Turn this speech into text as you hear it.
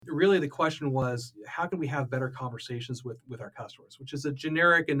really the question was, how can we have better conversations with our customers, which is a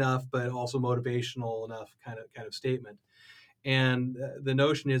generic enough but also motivational enough kind of statement. And the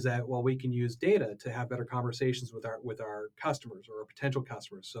notion is that, well, we can use data to have better conversations with our customers or our potential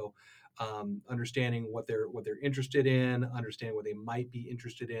customers. So understanding what they're interested in, understanding what they might be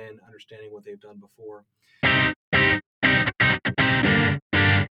interested in, understanding what they've done before.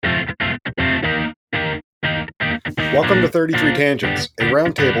 Welcome to 33 Tangents, a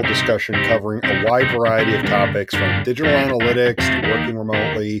roundtable discussion covering a wide variety of topics from digital analytics to working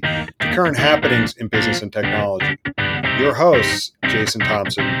remotely to current happenings in business and technology. Your hosts, Jason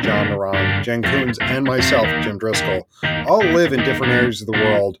Thompson, John Narang, Jen Coons, and myself, Jim Driscoll, all live in different areas of the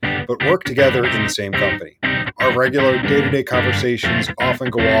world but work together in the same company. Our regular day-to-day conversations often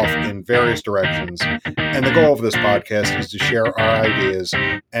go off in various directions, and the goal of this podcast is to share our ideas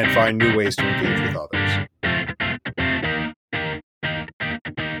and find new ways to engage with others.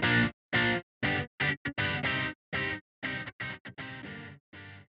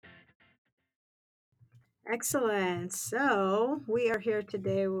 Excellent. So we are here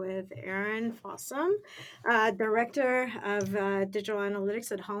today with Aaron Fossum, Director of Digital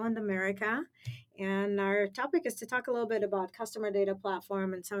Analytics at Holland America. And our topic is to talk a little bit about customer data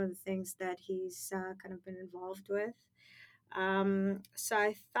platform and some of the things that he's kind of been involved with. So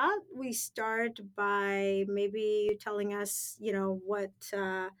I thought we start by maybe you telling us, what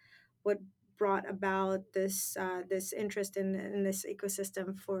brought about this interest in this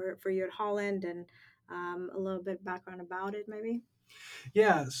ecosystem for you at Holland, and a little bit background about it, maybe.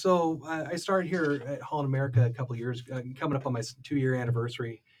 Yeah, so I started here at Holland America a couple of years, coming up on my 2-year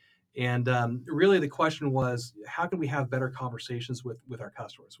anniversary. And really the question was, how can we have better conversations with our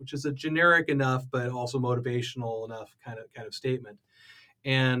customers, which is a generic enough but also motivational enough kind of statement.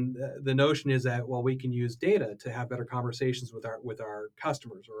 And the notion is that, well, we can use data to have better conversations with our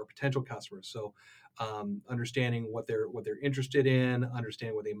customers or our potential customers. So understanding what they're interested in,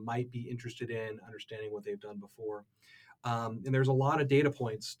 understanding what they might be interested in, understanding what they've done before. And there's a lot of data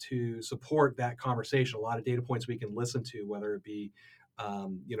points to support that conversation, a lot of data points we can listen to, whether it be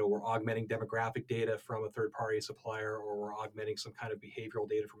we're augmenting demographic data from a third-party supplier, or we're augmenting some kind of behavioral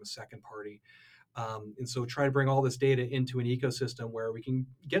data from a second party. And so try to bring all this data into an ecosystem where we can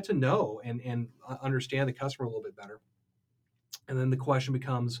get to know and understand the customer a little bit better. And then the question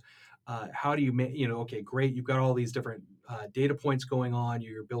becomes, how do you make, okay, great, you've got all these different data points going on,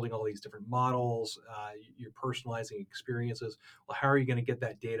 you're building all these different models, you're personalizing experiences. Well, how are you going to get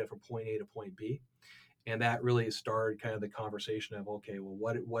that data from point A to point B? And that really started kind of the conversation of, okay, well,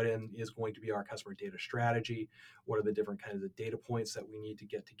 what is going to be our customer data strategy? What are the different kinds of data points that we need to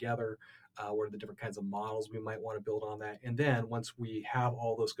get together? What are the different kinds of models we might want to build on that? And then once we have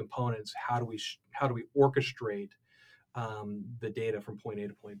all those components, how do we orchestrate the data from point A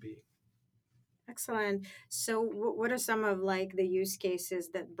to point B? Excellent. So, what are some of like the use cases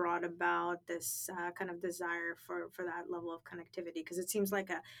that brought about this kind of desire for that level of connectivity? Because it seems like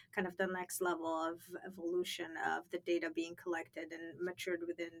a kind of the next level of evolution of the data being collected and matured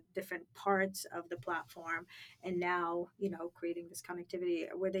within different parts of the platform, and now creating this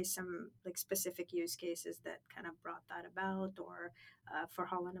connectivity. Were there some like specific use cases that kind of brought that about, or for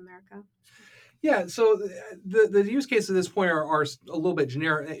Holland America? Yeah, so the use cases at this point are a little bit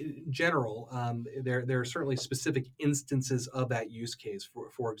general. There are certainly specific instances of that use case.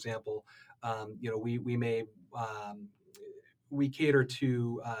 For example, we cater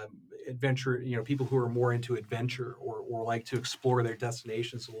to adventure, people who are more into adventure or like to explore their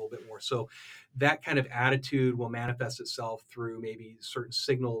destinations a little bit more. So that kind of attitude will manifest itself through maybe certain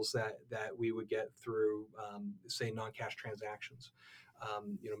signals that we would get through, say, non-cash transactions.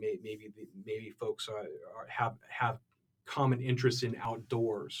 Maybe folks have common interests in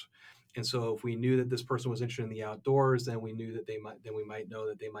outdoors, and so if we knew that this person was interested in the outdoors, then we might know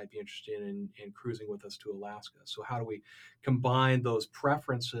that they might be interested in cruising with us to Alaska. So how do we combine those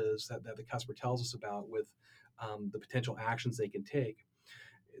preferences that the customer tells us about with the potential actions they can take?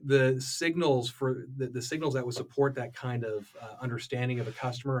 The signals that would support that kind of understanding of a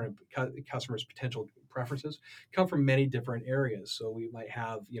customer and a customer's potential preferences come from many different areas. So we might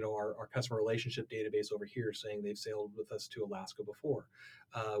have, our customer relationship database over here saying they've sailed with us to Alaska before.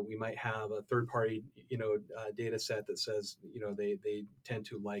 We might have a third party, data set that says, they tend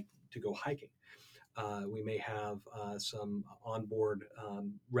to like to go hiking. We may have some onboard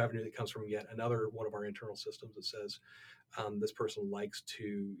revenue that comes from yet another one of our internal systems that says this person likes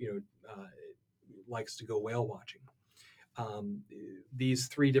to go whale watching. These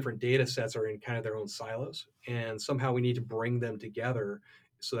three different data sets are in kind of their own silos, and somehow we need to bring them together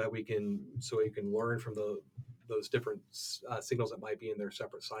so that we can learn from those different signals that might be in their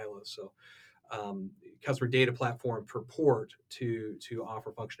separate silos. So customer data platform purport to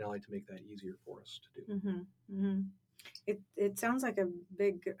offer functionality to make that easier for us to do. It sounds like a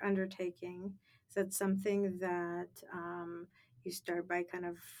big undertaking. Is that something that you start by kind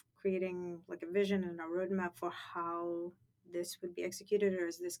of creating like a vision and a roadmap for how this would be executed, or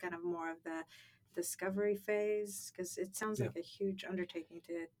is this kind of more of the discovery phase? Because it sounds Yeah. like a huge undertaking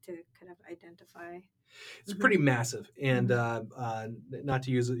to kind of identify. It's pretty massive, and not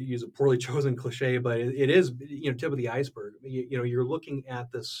to use a poorly chosen cliche, but it is tip of the iceberg. You're looking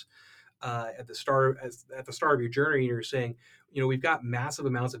at this at the start of your journey, and you're saying, we've got massive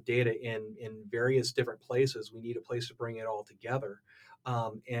amounts of data in various different places. We need a place to bring it all together.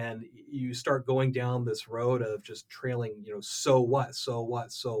 And you start going down this road of just trailing, so what?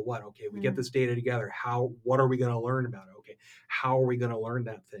 Okay, we get this data together. What are we going to learn about it? Okay, how are we going to learn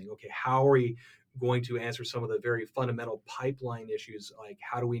that thing? Okay, how are we going to answer some of the very fundamental pipeline issues, like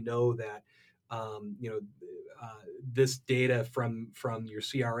how do we know that this data from your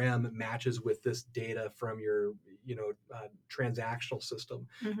CRM matches with this data from your transactional system,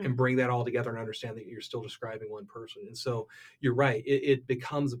 and bring that all together and understand that you're still describing one person. And so you're right, it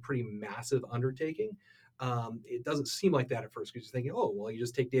becomes a pretty massive undertaking. It doesn't seem like that at first, because you're thinking, oh, well, you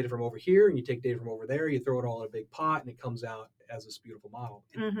just take data from over here and you take data from over there, you throw it all in a big pot, and it comes out as this beautiful model.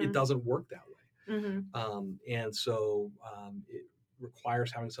 It doesn't work that way. And so it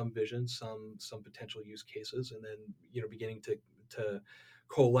requires having some vision, some potential use cases, and then beginning to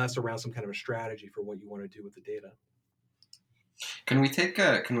coalesce around some kind of a strategy for what you want to do with the data. Can we take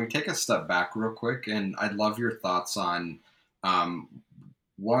a step back real quick? And I'd love your thoughts on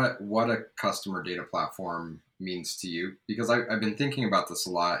what a customer data platform means to you, because I've been thinking about this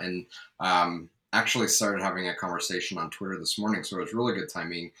a lot, and actually started having a conversation on Twitter this morning. So it was really good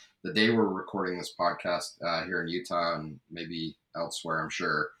timing. The day we're recording this podcast here in Utah, and maybe elsewhere, I'm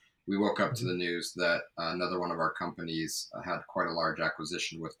sure, we woke up to the news that another one of our companies had quite a large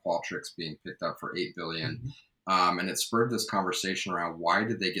acquisition, with Qualtrics being picked up for $8 billion. And it spurred this conversation around, why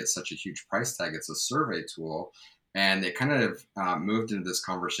did they get such a huge price tag? It's a survey tool. And it kind of moved into this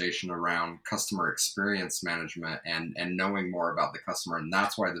conversation around customer experience management and knowing more about the customer. And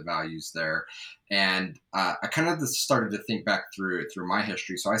that's why the value's there. And I kind of just started to think back through my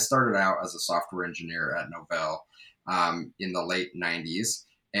history. So I started out as a software engineer at Novell in the late 90s.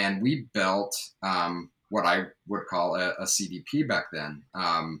 And we built what I would call a CDP back then.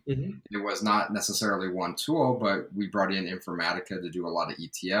 It was not necessarily one tool, but we brought in Informatica to do a lot of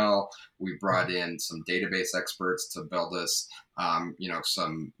ETL. We brought in some database experts to build us,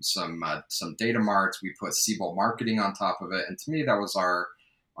 some data marts. We put Siebel Marketing on top of it, and to me, that was our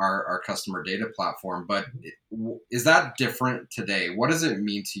customer data platform. But is that different today? What does it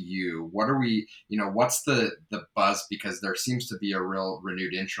mean to you? What are we, what's the buzz? Because there seems to be a real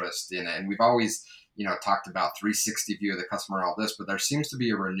renewed interest in it, and we've always talked about 360 view of the customer and all this, but there seems to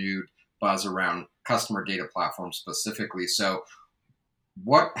be a renewed buzz around customer data platform specifically. So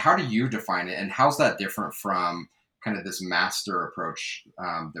how do you define it, and how's that different from kind of this master approach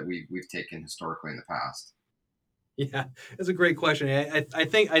that we've taken historically in the past? Yeah, that's a great question. I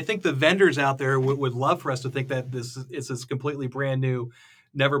think the vendors out there would love for us to think that this is this completely brand new,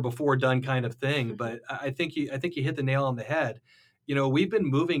 never before done kind of thing. But I think you hit the nail on the head. We've been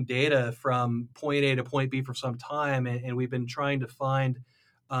moving data from point A to point B for some time, and we've been trying to find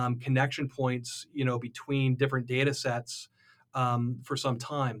connection points, between different data sets for some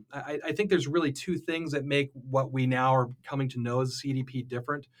time. I think there's really two things that make what we now are coming to know as CDP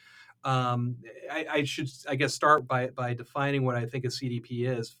different. I should, I guess, start by defining what I think a CDP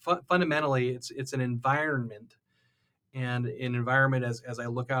is. Fundamentally, it's an environment, and an environment, as I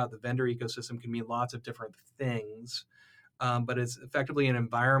look out at the vendor ecosystem, can mean lots of different things. But it's effectively an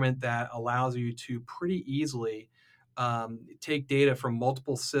environment that allows you to pretty easily take data from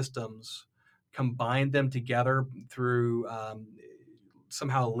multiple systems, combine them together through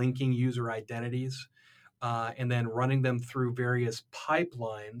somehow linking user identities, and then running them through various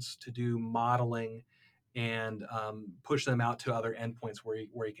pipelines to do modeling and push them out to other endpoints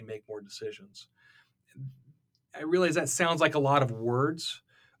where you can make more decisions. I realize that sounds like a lot of words,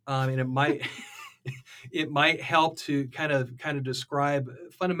 and it might it might help to kind of describe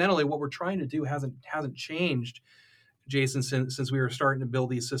fundamentally what we're trying to do hasn't changed, Jason, since we were starting to build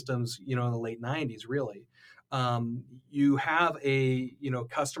these systems, in the late 90s, really. You have a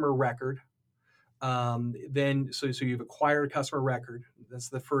customer record. Then so you've acquired a customer record. That's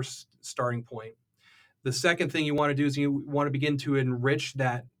the first starting point. The second thing you want to do is you want to begin to enrich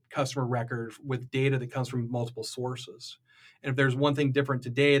that customer record with data that comes from multiple sources. And if there's one thing different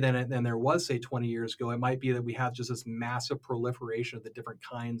today than there was, say, 20 years ago, it might be that we have just this massive proliferation of the different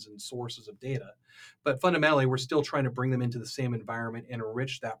kinds and sources of data. But fundamentally, we're still trying to bring them into the same environment and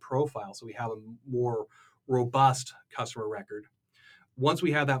enrich that profile so we have a more robust customer record. Once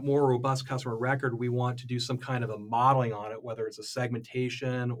we have that more robust customer record, we want to do some kind of a modeling on it, whether it's a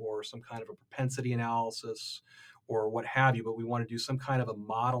segmentation or some kind of a propensity analysis or what have you, but we want to do some kind of a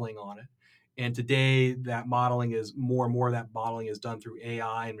modeling on it. And today, that modeling is more and more of that modeling is done through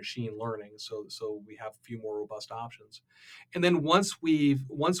AI and machine learning. So we have a few more robust options. And then once we've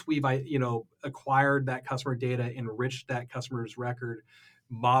acquired that customer data, enriched that customer's record,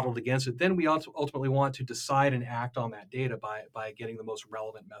 modeled against it, then we ultimately want to decide and act on that data by getting the most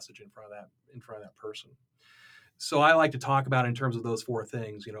relevant message in front of that person. So I like to talk about in terms of those four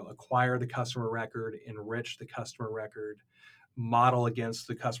things, acquire the customer record, enrich the customer record, model against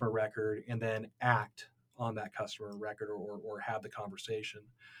the customer record, and then act on that customer record or have the conversation.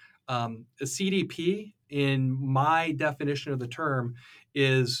 A CDP, in my definition of the term,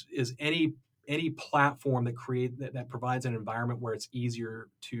 is any platform that provides an environment where it's easier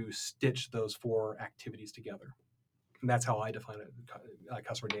to stitch those four activities together. And that's how I define a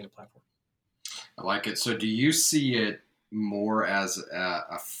customer data platform. I like it. So do you see it more as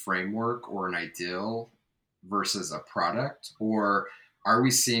a framework or an ideal versus a product? Or are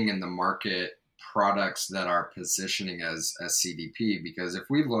we seeing in the market products that are positioning as CDP? Because if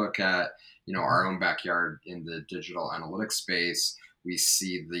we look at, our own backyard in the digital analytics space, we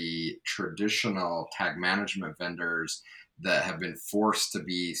see the traditional tag management vendors that have been forced to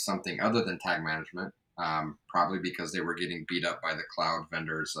be something other than tag management, probably because they were getting beat up by the cloud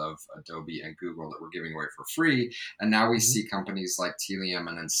vendors of Adobe and Google that were giving away for free. And now we see companies like Tealium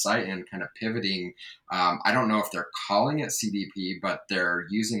and Insighten kind of pivoting. I don't know if they're calling it CDP, but they're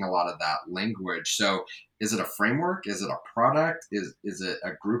using a lot of that language. So is it a framework? Is it a product? Is it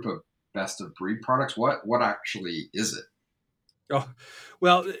a group of best of breed products? What actually is it? Oh,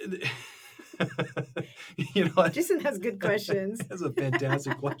 well, Jason has good questions. That's a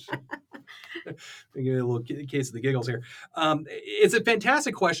fantastic question. Give you a little case of the giggles here. It's a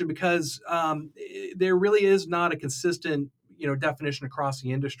fantastic question because there really is not a consistent, definition across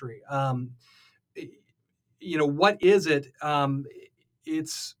the industry. What is it?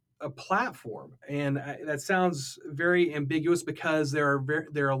 It's a platform, and that sounds very ambiguous because there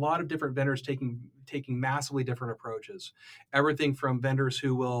are a lot of different vendors taking massively different approaches. Everything from vendors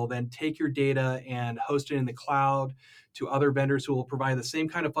who will then take your data and host it in the cloud, to other vendors who will provide the same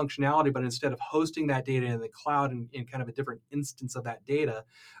kind of functionality, but instead of hosting that data in the cloud in kind of a different instance of that data,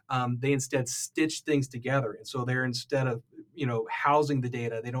 they instead stitch things together. And so they're, instead of housing the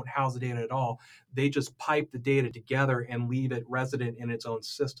data, they don't house the data at all. They just pipe the data together and leave it resident in its own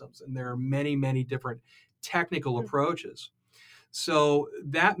systems. And there are many, many different technical approaches. So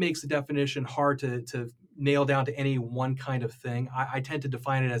that makes the definition hard to nail down to any one kind of thing. I tend to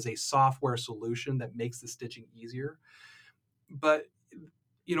define it as a software solution that makes the stitching easier. But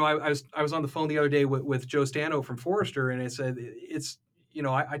I was on the phone the other day with Joe Stano from Forrester, and I said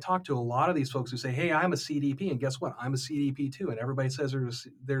I talked to a lot of these folks who say, "Hey, I'm a CDP," and guess what? I'm a CDP too. And everybody says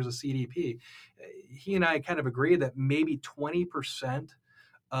there's a CDP. He and I kind of agree that maybe 20%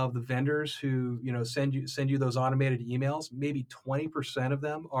 of the vendors who send you those automated emails, maybe 20% of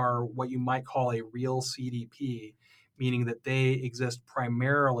them are what you might call a real CDP, meaning that they exist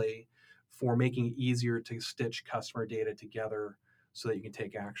primarily for making it easier to stitch customer data together so that you can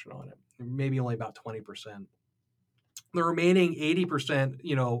take action on it. Maybe only about 20%. The remaining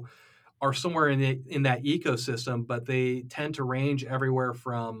 80%, are somewhere in that ecosystem, but they tend to range everywhere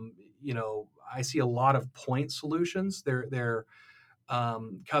from, I see a lot of point solutions. They're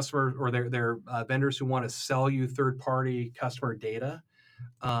customers, or they're vendors who want to sell you third-party customer data,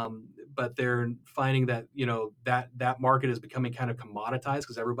 but they're finding that that market is becoming kind of commoditized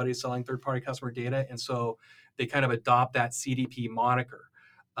because everybody's selling third-party customer data, and so they kind of adopt that CDP moniker.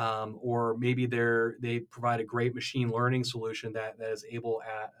 Or maybe they provide a great machine learning solution that is able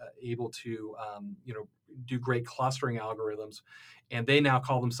to do great clustering algorithms, and they now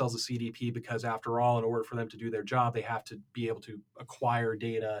call themselves a CDP because, after all, in order for them to do their job, they have to be able to acquire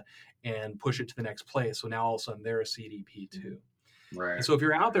data and push it to the next place. So now all of a sudden they're a CDP too. Right. And so if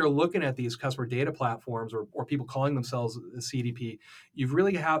you're out there looking at these customer data platforms or people calling themselves a CDP, you've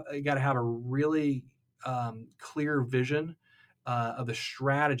really got to have a really clear vision of the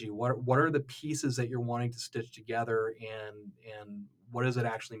strategy. What are the pieces that you're wanting to stitch together, and what does it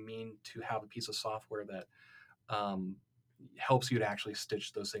actually mean to have a piece of software that helps you to actually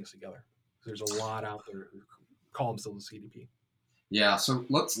stitch those things together? There's a lot out there who call themselves a CDP. Yeah, so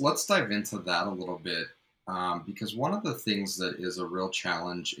let's dive into that a little bit. because one of the things that is a real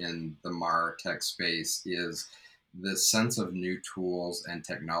challenge in the MarTech space is the sense of new tools and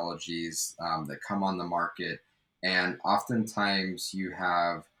technologies that come on the market. And oftentimes you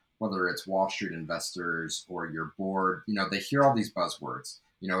have, whether it's Wall Street investors or your board, they hear all these buzzwords.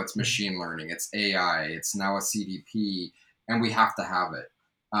 It's machine learning, it's AI, it's now a CDP, and we have to have it.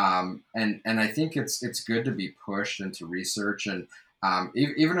 And I think it's good to be pushed into research, and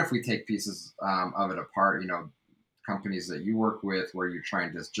even if we take pieces of it apart, companies that you work with where you're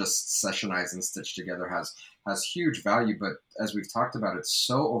trying to just sessionize and stitch together has huge value. But as we've talked about, it's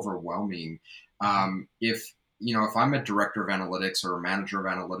so overwhelming. If I'm a director of analytics or a manager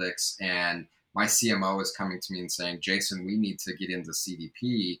of analytics and my CMO is coming to me and saying, Jason, we need to get into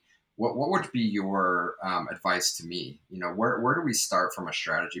CDP, what would be your advice to me? Where do we start from a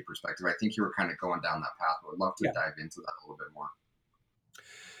strategy perspective? I think you were kind of going down that path. I would love to dive into that a little bit more.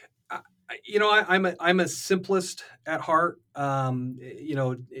 I'm a simplist at heart.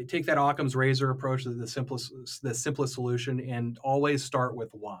 Take that Occam's razor approach, the simplest solution, and always start with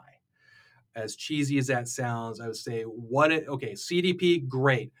why. As cheesy as that sounds, I would say, CDP,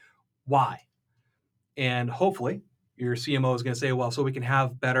 great. Why? And hopefully your CMO is going to say, well, so we can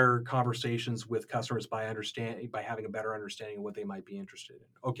have better conversations with customers by having a better understanding of what they might be interested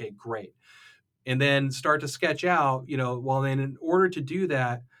in. Okay, great. And then start to sketch out, then in order to do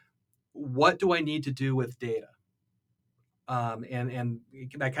that, what do I need to do with data? And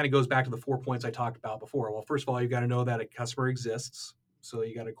that kind of goes back to the 4 points I talked about before. Well, first of all, you got to know that a customer exists. So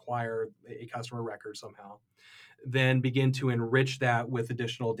you got to acquire a customer record somehow. Then begin to enrich that with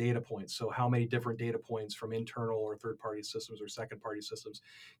additional data points. So how many different data points from internal or third-party systems or second-party systems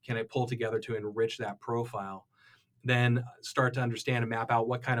can I pull together to enrich that profile? Then start to understand and map out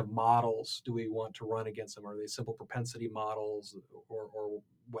what kind of models do we want to run against them. Are they simple propensity models or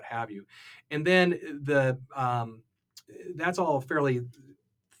what have you? And then that's all a fairly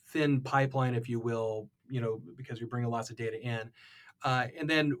thin pipeline, if you will, because you're bringing lots of data in. And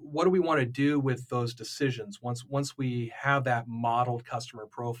then what do we want to do with those decisions once we have that modeled customer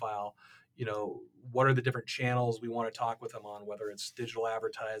profile? What are the different channels we want to talk with them on, whether it's digital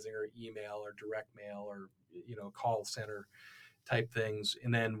advertising or email or direct mail or call center type things,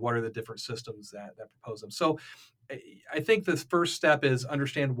 and then what are the different systems that propose them. So I think the first step is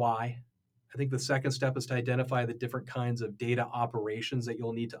understand why. I think the second step is to identify the different kinds of data operations that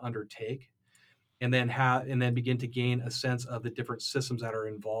you'll need to undertake, and then begin to gain a sense of the different systems that are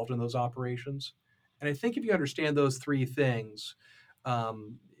involved in those operations. And I think if you understand those three things,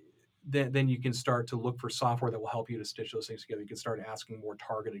 then you can start to look for software that will help you to stitch those things together. You can start asking more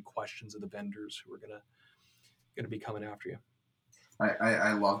targeted questions of the vendors who are going to be coming after you.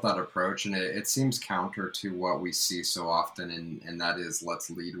 I love that approach, and it seems counter to what we see so often, and that is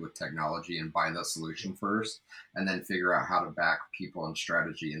let's lead with technology and buy the solution first, and then figure out how to back people and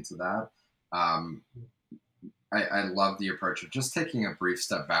strategy into that. I love the approach of just taking a brief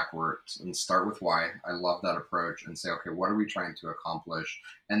step backwards and start with why. I love that approach and say, okay, what are we trying to accomplish?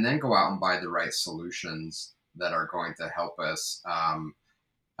 And then go out and buy the right solutions that are going to help us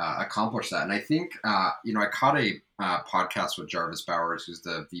accomplish that. And I think, I caught a podcast with Jarvis Bowers, who's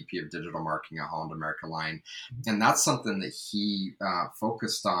the VP of Digital Marketing at Holland America Line. And that's something that he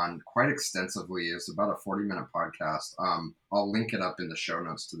focused on quite extensively. It was about a 40-minute podcast. I'll link it up in the show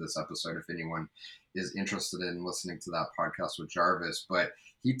notes to this episode if anyone is interested in listening to that podcast with Jarvis. But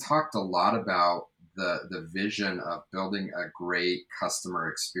he talked a lot about the vision of building a great customer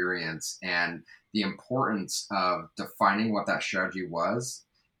experience and the importance of defining what that strategy was,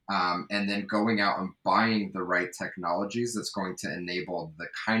 and then going out and buying the right technologies that's going to enable the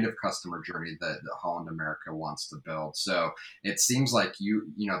kind of customer journey that Holland America wants to build. So it seems like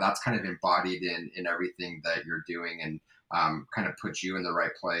that's kind of embodied in everything that you're doing, and kind of puts you in the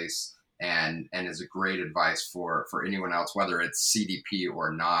right place, and is a great advice for anyone else, whether it's CDP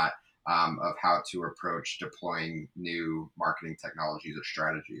or not, of how to approach deploying new marketing technologies or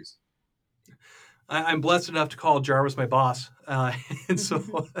strategies. I'm blessed enough to call Jarvis my boss, and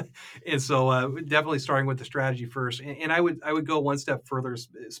so definitely starting with the strategy first. And I would go one step further,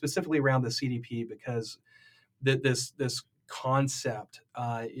 specifically around the CDP, because this concept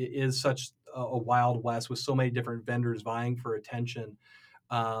is such a wild west with so many different vendors vying for attention.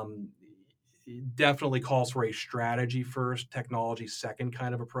 It definitely calls for a strategy first, technology second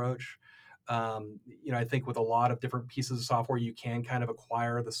kind of approach. I think with a lot of different pieces of software, you can kind of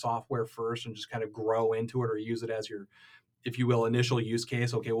acquire the software first and just kind of grow into it or use it as your, if you will, initial use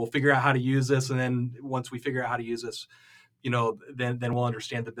case. Okay, we'll figure out how to use this. And then once we figure out how to use this, then we'll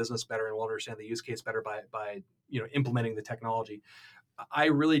understand the business better and we'll understand the use case better by implementing the technology. I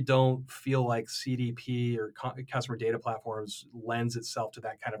really don't feel like CDP or customer data platforms lends itself to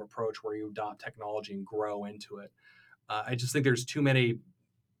that kind of approach where you adopt technology and grow into it. I just think there's too many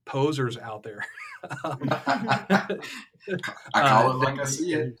posers out there. I call it like I That see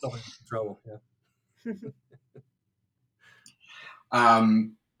get it. yourself in trouble. Yeah.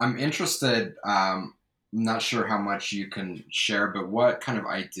 I'm interested. I'm not sure how much you can share, but what kind of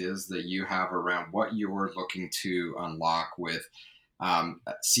ideas that you have around what you're looking to unlock with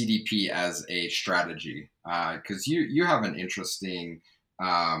CDP as a strategy? Because you have an interesting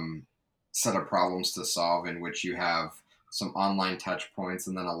um, set of problems to solve in which you have some online touch points,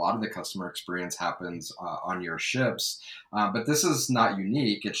 and then a lot of the customer experience happens on your ships. But this is not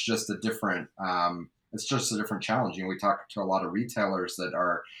unique. It's just a different. It's just a different challenge. We talk to a lot of retailers that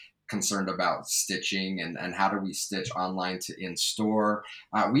are concerned about stitching and how do we stitch online to in store.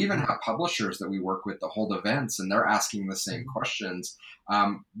 We even have publishers that we work with that hold events, and they're asking the same questions.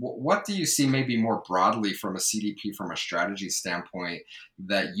 What do you see maybe more broadly from a CDP, from a strategy standpoint,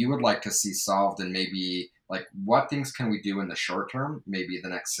 that you would like to see solved, and maybe like what things can we do in the short term, maybe the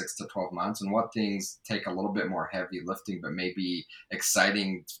next 6 to 12 months, and what things take a little bit more heavy lifting, but maybe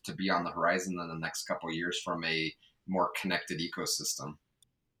exciting to be on the horizon in the next couple of years from a more connected ecosystem?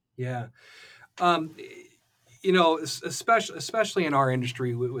 Yeah. Um, especially in our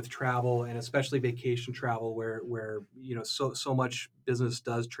industry with travel and especially vacation travel, where so much business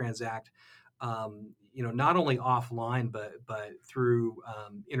does transact, not only offline but through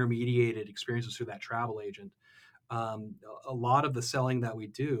intermediated experiences through that travel agent. Um, a lot of the selling that we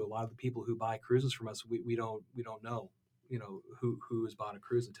do, a lot of the people who buy cruises from us, we don't know, who has bought a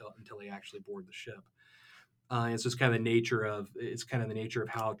cruise until they actually board the ship. It's just kind of the nature of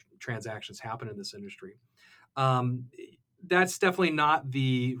how transactions happen in this industry. Um, that's definitely not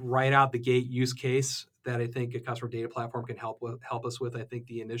the right out the gate use case that I think a customer data platform can help us with. I think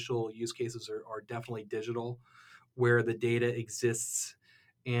the initial use cases are definitely digital, where the data exists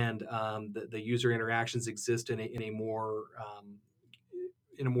and the user interactions exist in a more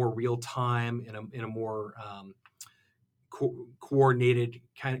real time, in a more coordinated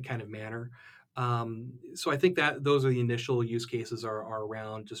kind of manner. So I think that those are the initial use cases are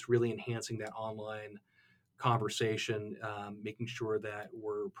around just really enhancing that online conversation, making sure that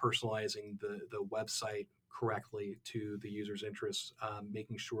we're personalizing the website correctly to the user's interests,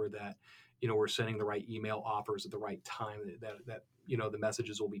 making sure that we're sending the right email offers at the right time, that the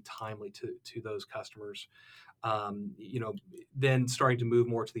messages will be timely to those customers. Then starting to move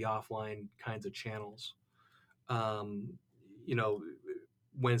more to the offline kinds of channels. Um, you know,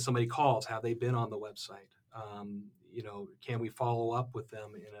 when somebody calls, have they been on the website? Can we follow up with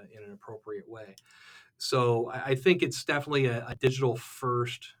them in an appropriate way? So I think it's definitely a digital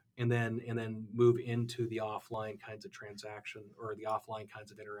first, and then move into the offline kinds of transaction or the offline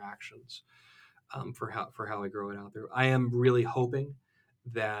kinds of interactions, for how I grow it out there. I am really hoping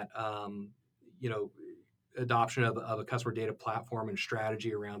that you know adoption of a customer data platform and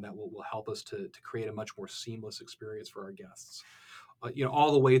strategy around that will help us to create a much more seamless experience for our guests.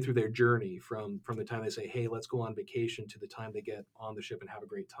 All the way through their journey from the time they say, "Hey, let's go on vacation," to the time they get on the ship and have a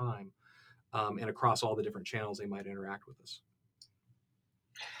great time, and across all the different channels they might interact with us.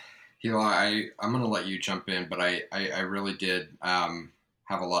 I'm going to let you jump in, but I really did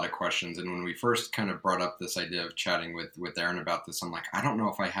have a lot of questions. And when we first kind of brought up this idea of chatting with Aaron about this, I'm like, I don't know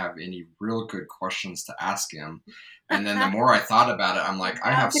if I have any real good questions to ask him. And then the more I thought about it, I'm like,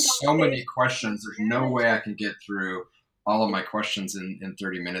 I have That's a so many conversation. questions. There's no way I can get through all of my questions in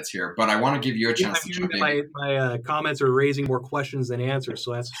 30 minutes here. But I want to give you a Yeah, chance I'm to hearing jump that in. my comments are raising more questions than answers,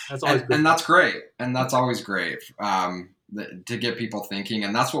 so that's always good. And that's great, and that's always great, to get people thinking.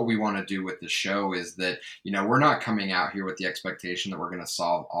 And that's what we want to do with the show, is that we're not coming out here with the expectation that we're going to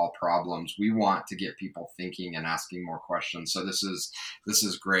solve all problems. We want to get people thinking and asking more questions. So this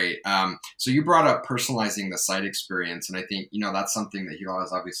is great. So you brought up personalizing the site experience, and I think that's something that Hila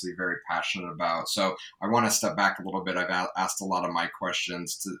is obviously very passionate about. So I want to step back a little bit. I've asked a lot of my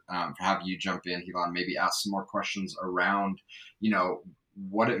questions to have you jump in, Hila, and maybe ask some more questions around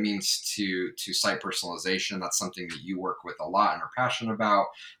what it means to site personalization. That's something that you work with a lot and are passionate about.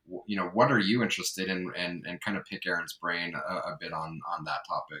 What are you interested in, and kind of pick Aaron's brain a bit on that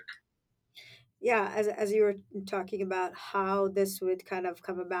topic. Yeah, as you were talking about how this would kind of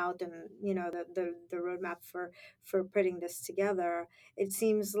come about, and the roadmap for putting this together, it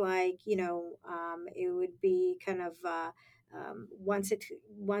seems like it would be kind of once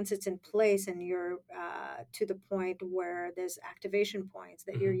it's in place, and you're to the point where there's activation points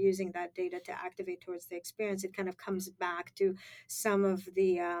that you're Mhm. using that data to activate towards the experience. It kind of comes back to some of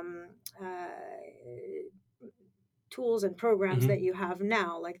the tools and programs Mhm. that you have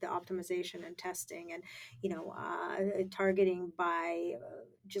now, like the optimization and testing, and targeting by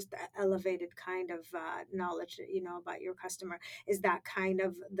just elevated kind of knowledge, about your customer. Is that kind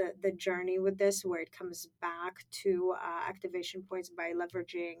of the journey with this, where it comes back to activation points by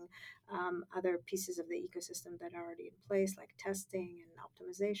leveraging other pieces of the ecosystem that are already in place, like testing and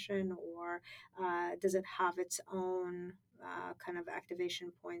optimization, or does it have its own kind of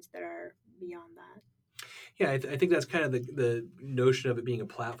activation points that are beyond that? Yeah, I think that's kind of the notion of it being a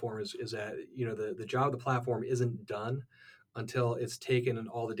platform is that the job of the platform isn't done until it's taken in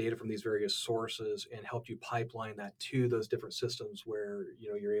all the data from these various sources and helped you pipeline that to those different systems where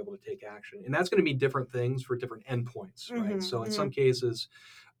you're able to take action, and that's going to be different things for different endpoints, right? Mm-hmm, So in mm-hmm, some cases,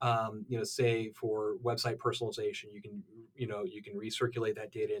 say for website personalization, you can recirculate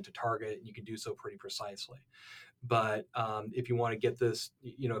that data into Target, and you can do so pretty precisely. But if you want to get this,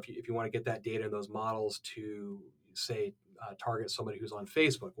 if you want to get that data and those models to say target somebody who's on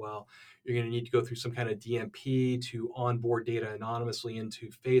Facebook, well, you're going to need to go through some kind of DMP to onboard data anonymously into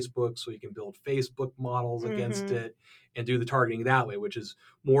Facebook, so you can build Facebook models against mm-hmm. it and do the targeting that way, which is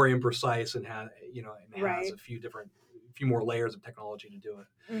more imprecise and has Right. a few more layers of technology to do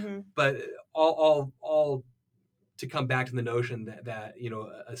it. Mm-hmm. But all to come back to the notion that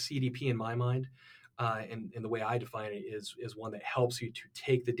a CDP in my mind, and the way I define it is one that helps you to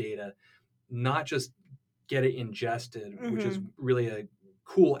take the data, not just get it ingested, which is Mm-hmm. really a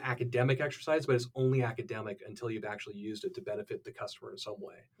cool academic exercise, but it's only academic until you've actually used it to benefit the customer in some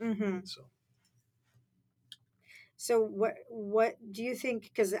way. Mm-hmm. So So what do you think?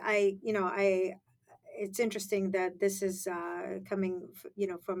 Because it's interesting that this is coming,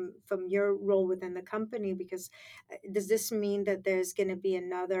 from your role within the company. Because does this mean that there's going to be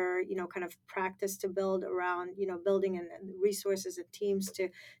another, kind of practice to build around, building and resources and teams to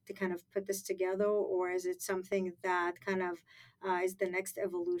kind of put this together, or is it something that kind of is the next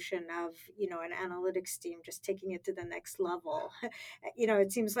evolution of, an analytics team just taking it to the next level?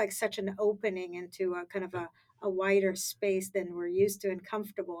 It seems like such an opening into a kind of a wider space than we're used to and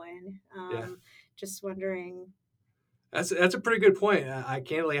comfortable in. yeah, Just wondering. that's a pretty good point. I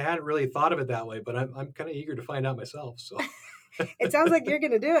hadn't really thought of it that way, but I'm kind of eager to find out myself. So It sounds like you're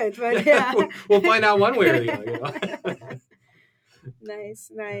going to do it, but yeah, yeah. we'll find out one way or the other. Nice,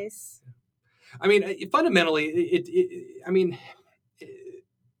 nice. I mean, fundamentally, I mean,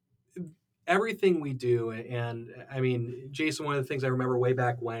 everything we do, and I mean, Jason, one of the things I remember way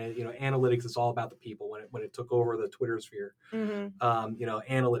back when, analytics is all about the people when it took over the Twitter sphere. Mm-hmm.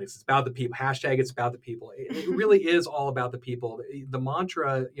 Analytics, it's about the people. Hashtag, it's about the people. It really is all about the people. The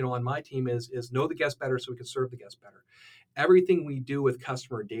mantra, on my team is know the guest better so we can serve the guest better. Everything we do with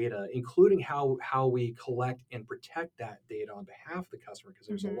customer data, including how we collect and protect that data on behalf of the customer, because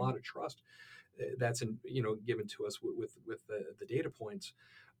there's a Mm-hmm. lot of trust that's given to us with the data points.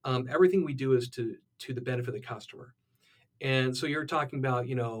 Everything we do is to the benefit of the customer. And so you're talking about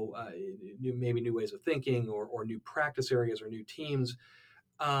maybe new ways of thinking, or new practice areas, or new teams.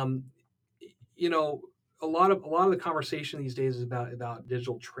 Um, you know a lot of the conversation these days is about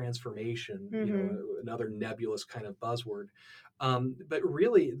digital transformation, Mm-hmm. another nebulous kind of buzzword. But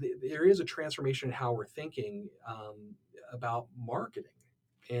really, there is a transformation in how we're thinking about marketing.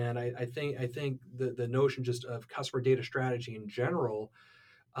 And I think the notion just of customer data strategy in general,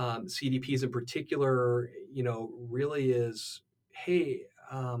 CDPs in particular, really is, hey,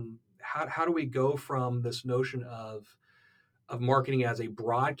 how do we go from this notion of marketing as a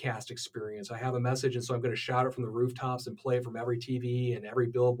broadcast experience? I have a message, and so I'm going to shout it from the rooftops and play it from every TV and every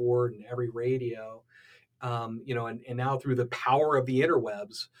billboard and every radio. And now through the power of the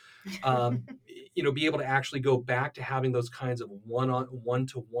interwebs, be able to actually go back to having those kinds of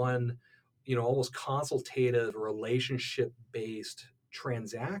one-to-one, almost consultative, relationship-based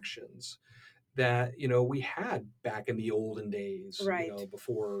transactions that we had back in the olden days, Right.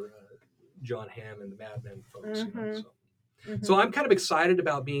 before John Hamm and the Mad Men folks. Mm-hmm. So Mm-hmm. I'm kind of excited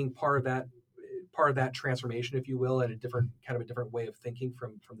about being part of that transformation, if you will, and a different way of thinking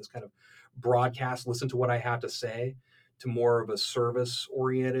from this kind of broadcast, listen to what I have to say, to more of a service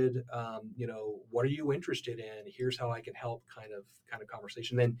oriented, what are you interested in? Here's how I can help kind of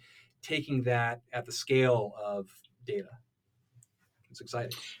conversation. Then taking that at the scale of data. It's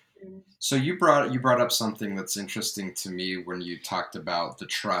exciting. So you brought up something that's interesting to me when you talked about the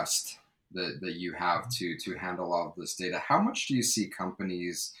trust that you have to handle all of this data. How much do you see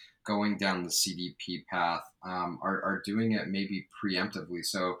companies going down the CDP path are doing it maybe preemptively?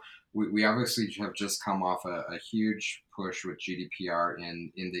 So we obviously have just come off a huge push with GDPR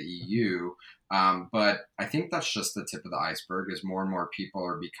in the EU, but I think that's just the tip of the iceberg. As more and more people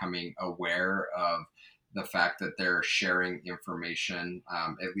are becoming aware of the fact that they're sharing information,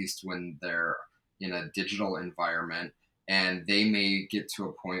 at least when they're in a digital environment, and they may get to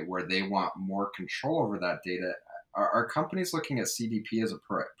a point where they want more control over that data. Are companies looking at CDP as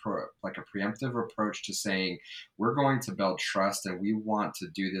like a preemptive approach to saying, we're going to build trust and we want to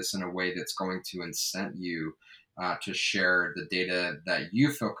do this in a way that's going to incent you to share the data that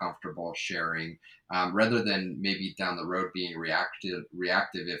you feel comfortable sharing, rather than maybe down the road being reactive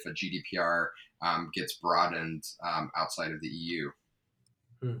if a GDPR gets broadened outside of the EU?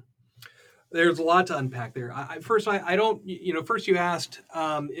 Hmm. There's a lot to unpack there. I don't, first you asked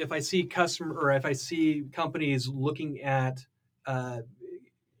if I see if I see companies looking at,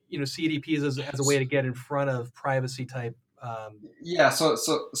 CDPs as a way to get in front of privacy type. Yeah, so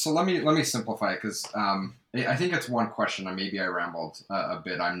let me simplify it, because I think it's one question, and maybe I rambled a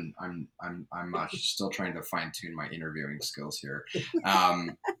bit. I'm still trying to fine tune my interviewing skills here.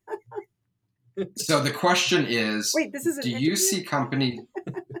 So the question is, Wait, this is an do you interview? see company?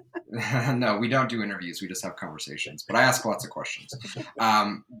 No, we don't do interviews. We just have conversations. But I ask lots of questions.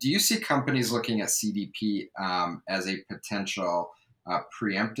 Do you see companies looking at CDP as a potential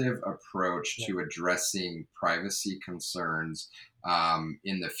preemptive approach to addressing privacy concerns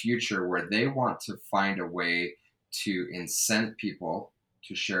in the future, where they want to find a way to incent people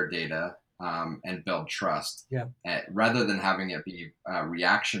to share data and build trust, rather than having it be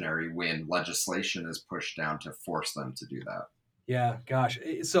reactionary when legislation is pushed down to force them to do that? Yeah, gosh.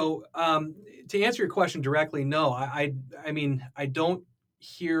 So to answer your question directly, no. I mean, I don't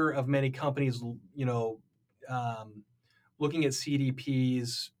hear of many companies, looking at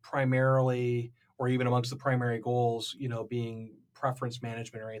CDPs primarily, or even amongst the primary goals, being preference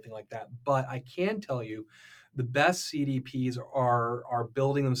management or anything like that. But I can tell you, the best CDPs are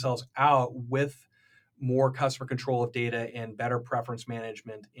building themselves out with more customer control of data and better preference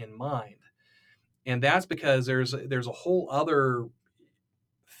management in mind. And that's because there's a whole other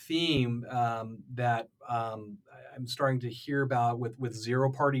theme that I'm starting to hear about with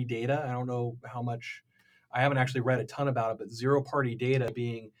zero party data. I don't know how much, I haven't actually read a ton about it, but zero party data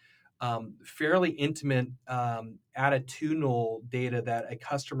being fairly intimate, attitudinal data that a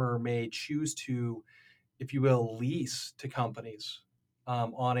customer may choose to, if you will, lease to companies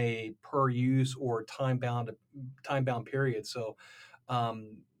on a per use or time bound period. So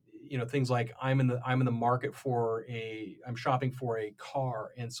things like I'm in the market I'm shopping for a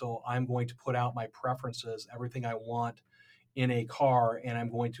car, and so I'm going to put out my preferences, everything I want in a car, and I'm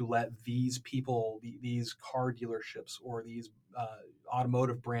going to let these people, these car dealerships or these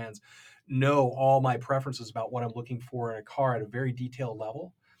automotive brands know all my preferences about what I'm looking for in a car at a very detailed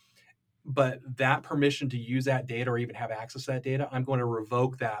level. But that permission to use that data or even have access to that data, I'm going to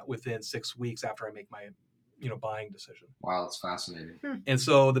revoke that within 6 weeks after I make my buying decision. Wow, that's fascinating. And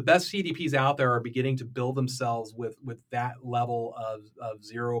so the best CDPs out there are beginning to build themselves with that level of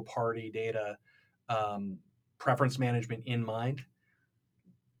zero party data preference management in mind.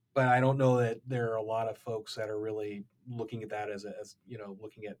 But I don't know that there are a lot of folks that are really looking at that as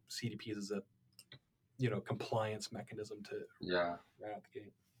looking at CDPs as a compliance mechanism to right out the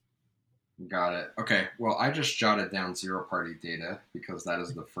gate. Got it. Okay. Well, I just jotted down zero party data because that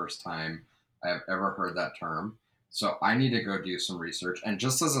is the first time I have ever heard that term. So I need to go do some research. And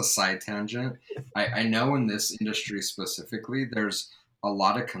just as a side tangent, I know in this industry specifically, there's a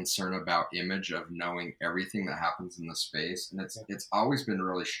lot of concern about image, of knowing everything that happens in the space. And it's always been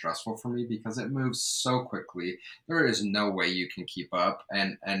really stressful for me because it moves so quickly. There is no way you can keep up,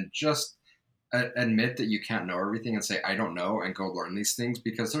 and just admit that you can't know everything and say I don't know and go learn these things,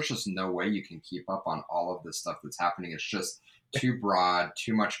 because there's just no way you can keep up on all of this stuff that's happening. It's just too broad,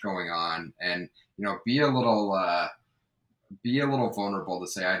 too much going on. And be a little vulnerable to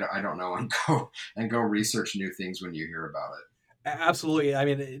say I don't know, and go research new things when you hear about it. Absolutely. I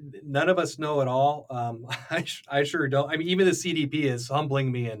mean, none of us know it all. I sure don't. I mean, even the CDP is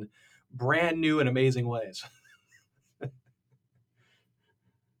humbling me in brand new and amazing ways.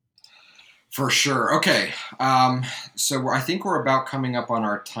 For sure. Okay. So I think we're about coming up on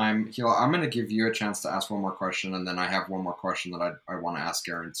our time. Hila, I'm going to give you a chance to ask one more question, and then I have one more question that I want to ask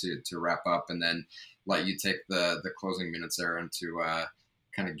Aaron to wrap up, and then let you take the closing minutes, Aaron, to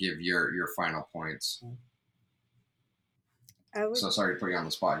kind of give your final points. So sorry to put you on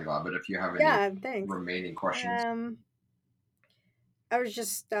the spot, Hila, but if you have any remaining questions. I was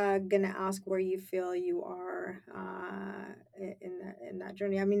just gonna ask where you feel you are in that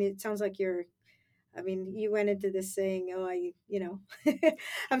journey. I mean, it sounds like you went into this saying, "Oh,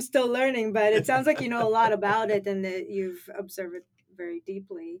 I'm still learning," but it sounds like you know a lot about it and that you've observed it very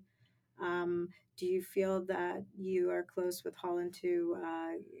deeply. Do you feel that you are close with Holland to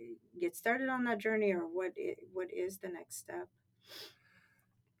get started on that journey, or what is the next step?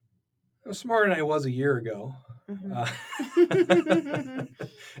 I'm smarter than I was a year ago. Mm-hmm.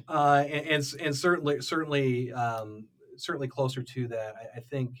 And certainly closer to that. I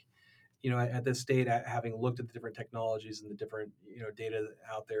think, at this state, having looked at the different technologies and the different, data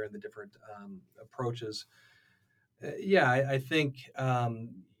out there and the different approaches, I think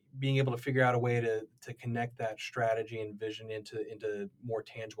being able to figure out a way to connect that strategy and vision into more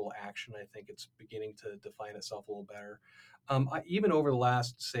tangible action, I think it's beginning to define itself a little better. Even over the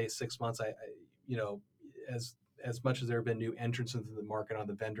last, say, 6 months, as much as there have been new entrants into the market on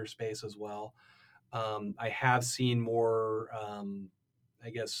the vendor space as well, I have seen more,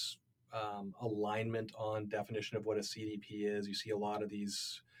 alignment on definition of what a CDP is. You see a lot of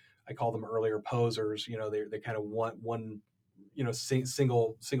these, I call them earlier posers. They kind of want one,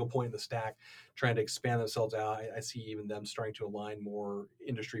 single point in the stack, trying to expand themselves out. I see even them starting to align more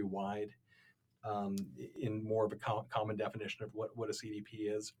industry wide, in more of a common definition of what a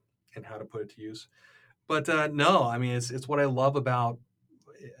CDP is and how to put it to use. But no, I mean, it's what I love about.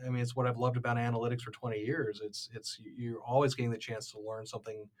 It's what I've loved about analytics for 20 years. It's you're always getting the chance to learn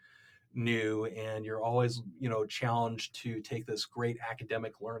something new, and you're always, challenged to take this great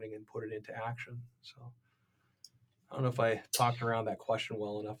academic learning and put it into action. So I don't know if I talked around that question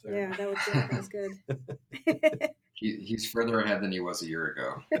well enough there. Yeah, that was good. He's further ahead than he was a year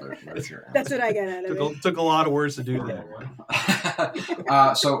ago. That's what I got out of it. Took a lot of words to do that.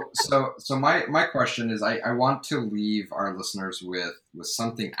 So my question is, I want to leave our listeners with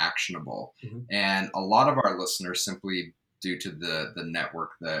something actionable. Mm-hmm. And a lot of our listeners, simply due to the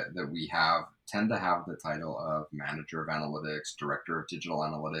network that we have, tend to have the title of Manager of Analytics, Director of Digital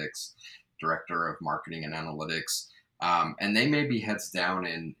Analytics, Director of Marketing and Analytics. And they may be heads down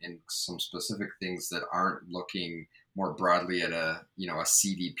in some specific things that aren't looking more broadly at a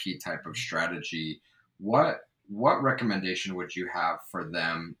CDP type of strategy. What recommendation would you have for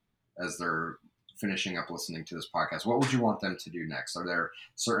them as they're finishing up listening to this podcast? What would you want them to do next? Are there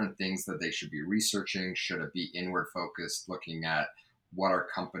certain things that they should be researching? Should it be inward focused, looking at what our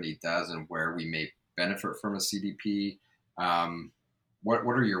company does and where we may benefit from a CDP? What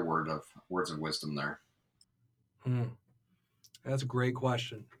are your words of wisdom there? That's a great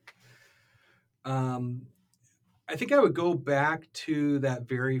question. I think I would go back to that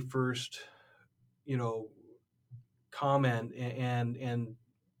very first, comment and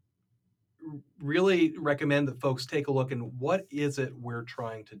really recommend that folks take a look and what is it we're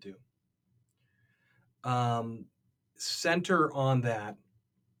trying to do. Center on that,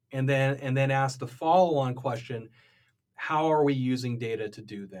 and then ask the follow-on question: how are we using data to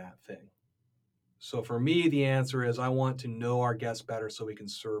do that thing? So for me, the answer is I want to know our guests better so we can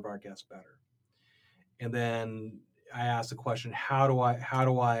serve our guests better. And then I ask the question, how are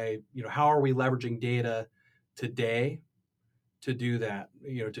we leveraging data today to do that,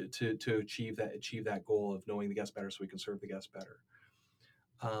 to achieve that goal of knowing the guests better so we can serve the guests better.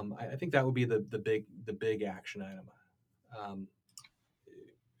 I think that would be the big action item.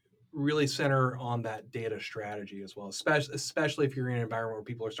 Really center on that data strategy as well, especially if you're in an environment where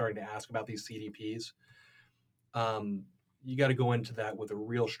people are starting to ask about these CDPs. You got to go into that with a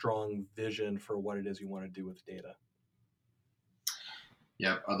real strong vision for what it is you want to do with data.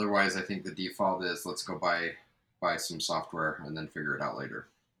 Yep. Otherwise, I think the default is let's go buy some software and then figure it out later.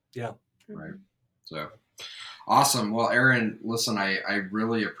 Yeah. Right. So awesome. Well, Aaron, listen, I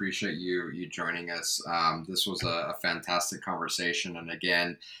really appreciate you joining us. This was a fantastic conversation. And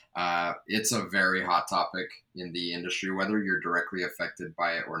again, it's a very hot topic in the industry, whether you're directly affected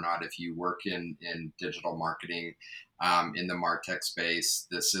by it or not. If you work in digital marketing, in the MarTech space,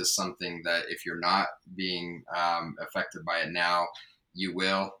 this is something that if you're not being affected by it now, you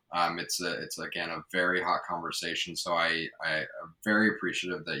will. It's again a very hot conversation. So I'm very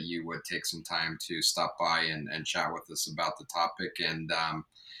appreciative that you would take some time to stop by and chat with us about the topic. And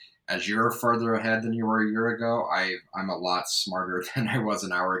as you're further ahead than you were a year ago, I'm a lot smarter than I was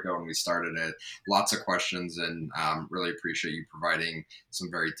an hour ago when we started it. Lots of questions, and really appreciate you providing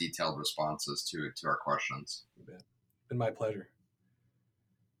some very detailed responses to our questions. It's been my pleasure.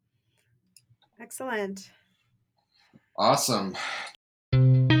 Excellent. Awesome.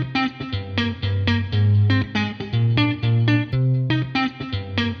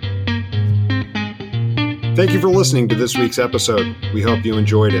 Thank you for listening to this week's episode. We hope you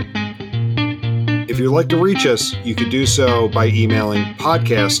enjoyed it. If you'd like to reach us, you could do so by emailing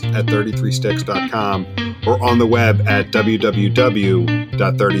podcast@33sticks.com or on the web at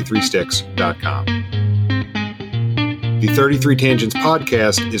www.33sticks.com. The 33 Tangents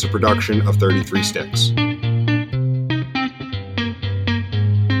podcast is a production of 33 Sticks.